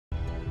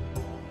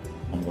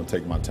I'm going to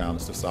take my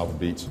talents to South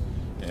Beach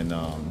and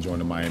join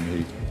the Miami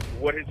Heat.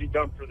 What has he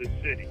done for the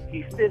city?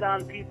 He stood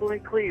on people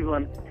in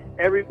Cleveland.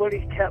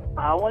 Everybody kept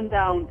bowing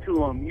down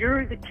to him.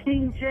 You're the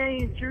King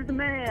James. You're the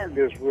man.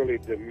 This really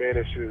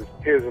diminishes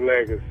his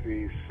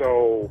legacy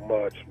so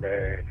much,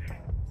 man.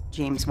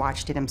 James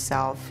watched it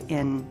himself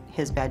in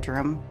his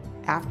bedroom.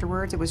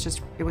 Afterwards, it was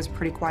a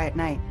pretty quiet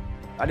night.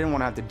 I didn't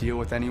want to have to deal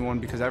with anyone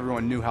because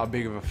everyone knew how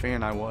big of a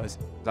fan I was.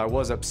 I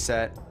was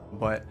upset,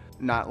 but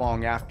not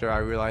long after I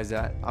realized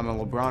that I'm a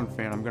LeBron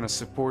fan. I'm going to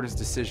support his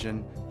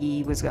decision.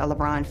 He was a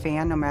LeBron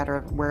fan no matter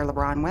where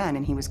LeBron went,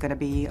 and he was going to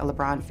be a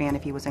LeBron fan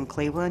if he was in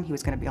Cleveland. He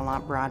was going to be a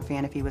LeBron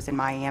fan if he was in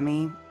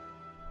Miami.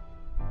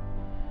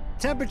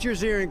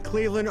 Temperatures here in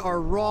Cleveland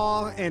are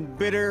raw and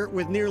bitter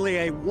with nearly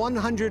a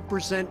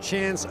 100%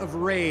 chance of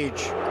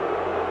rage.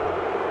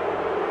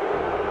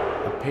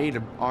 I paid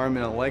an arm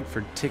and a leg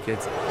for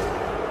tickets.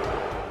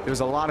 There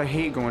was a lot of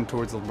hate going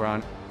towards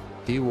LeBron.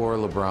 He wore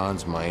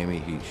LeBron's Miami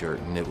Heat shirt,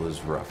 and it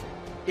was rough.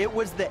 It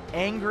was the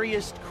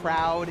angriest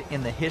crowd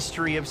in the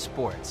history of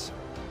sports.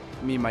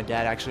 Me and my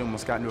dad actually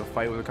almost got into a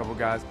fight with a couple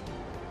guys.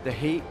 The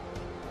hate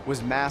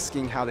was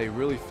masking how they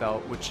really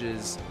felt, which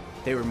is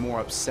they were more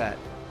upset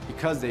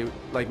because they,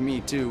 like me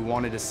too,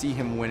 wanted to see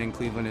him win in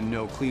Cleveland and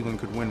know Cleveland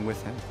could win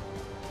with him.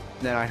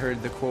 Then I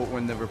heard the quote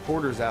when the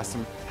reporters asked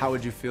him, how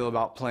would you feel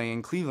about playing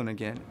in Cleveland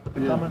again?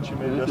 The comments you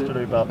made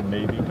yesterday about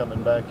maybe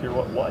coming back here,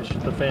 why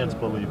should the fans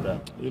believe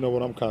that? You know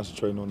what, I'm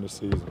concentrating on this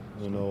season.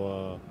 You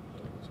know,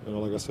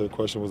 like I said, the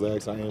question was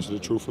asked, I answered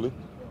it truthfully.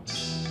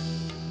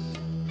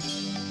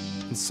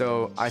 And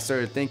so I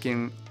started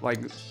thinking,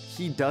 like,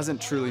 he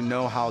doesn't truly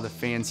know how the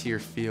fans here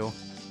feel,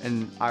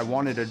 and I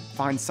wanted to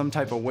find some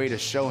type of way to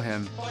show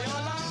him.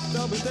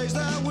 There'll be days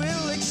that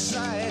will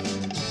excite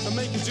and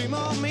make you dream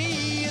of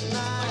me at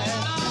night.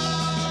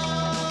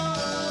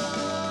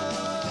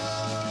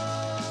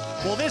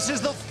 Well, this is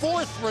the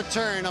fourth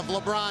return of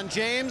LeBron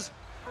James.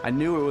 I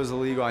knew it was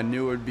illegal. I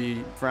knew it would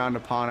be frowned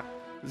upon.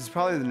 This is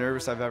probably the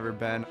nervous I've ever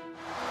been.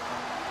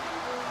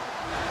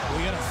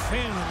 We got a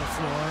fan on the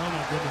floor. Oh,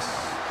 my goodness.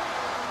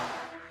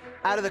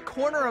 Out of the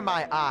corner of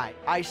my eye,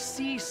 I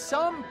see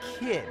some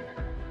kid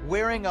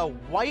wearing a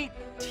white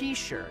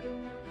t-shirt,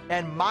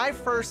 and my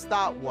first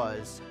thought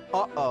was,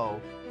 uh-oh,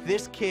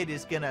 this kid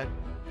is gonna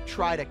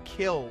try to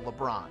kill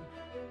LeBron.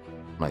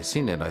 When I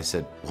seen it, I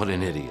said, what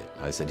an idiot.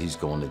 I said, he's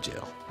going to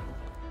jail.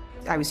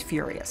 I was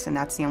furious, and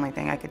that's the only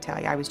thing I could tell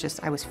you. I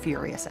was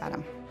furious at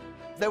him.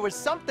 There was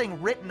something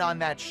written on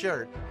that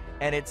shirt,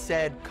 and it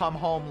said, "Come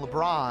home,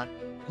 LeBron."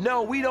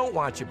 No, we don't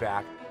want you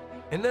back.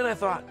 And then I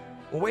thought,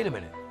 well, wait a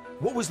minute.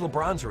 What was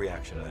LeBron's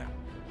reaction to that?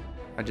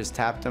 I just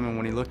tapped him, and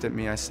when he looked at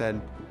me, I said,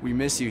 we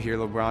miss you here,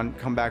 LeBron.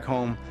 Come back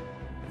home.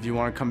 If you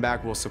want to come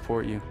back, we'll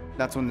support you.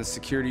 That's when the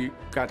security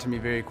got to me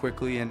very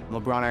quickly, and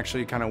LeBron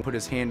actually kind of put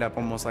his hand up,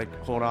 almost like,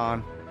 hold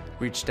on.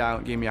 Reached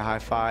out, gave me a high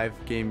five,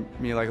 gave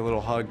me like a little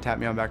hug, tapped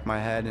me on the back of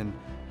my head, and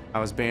I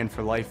was banned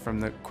for life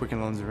from the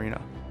Quicken Loans Arena.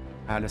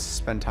 I had to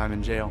spend time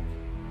in jail.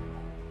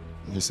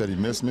 He said he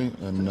missed me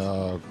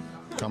and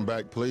come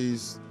back,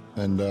 please.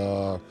 And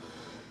I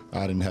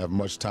didn't have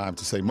much time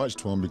to say much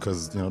to him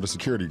because, you know, the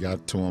security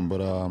got to him, but,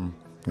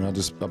 you know,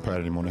 I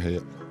patted him on the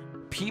head.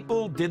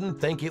 People didn't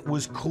think it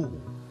was cool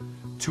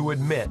to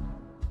admit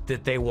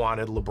that they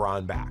wanted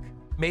LeBron back.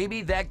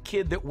 Maybe that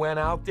kid that went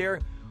out there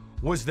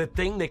was the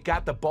thing that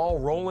got the ball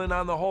rolling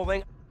on the whole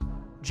thing.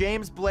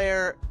 James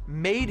Blair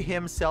made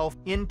himself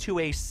into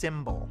a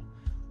symbol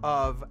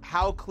of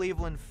how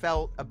Cleveland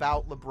felt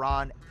about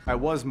LeBron. I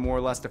was more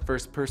or less the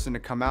first person to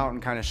come out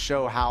and kind of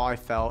show how I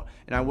felt,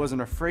 and I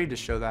wasn't afraid to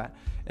show that.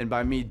 And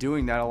by me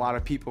doing that, a lot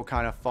of people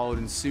kind of followed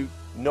in suit.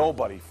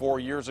 Nobody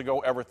 4 years ago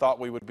ever thought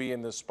we would be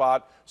in this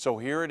spot, so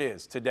here it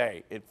is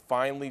today. It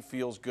finally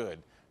feels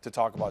good to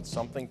talk about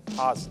something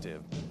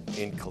positive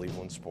in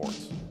Cleveland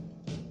sports.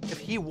 If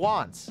he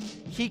wants,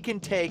 he can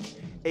take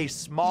a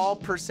small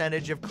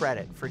percentage of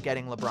credit for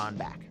getting LeBron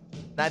back.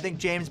 And I think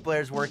James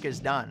Blair's work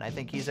is done. I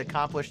think he's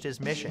accomplished his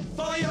mission.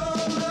 For your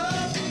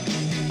love,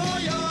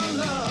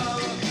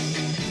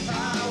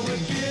 I would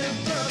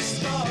give the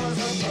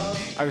stars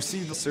above. I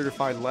received a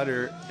certified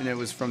letter, and it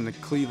was from the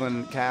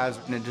Cleveland Cavs,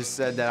 and it just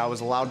said that I was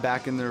allowed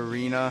back in the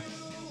arena.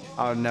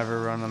 I would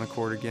never run on the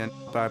court again,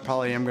 but I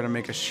probably am going to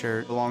make a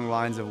shirt along the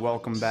lines of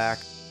welcome back.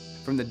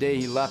 From the day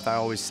he left, I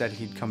always said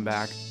he'd come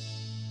back.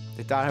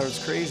 They thought I was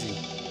crazy.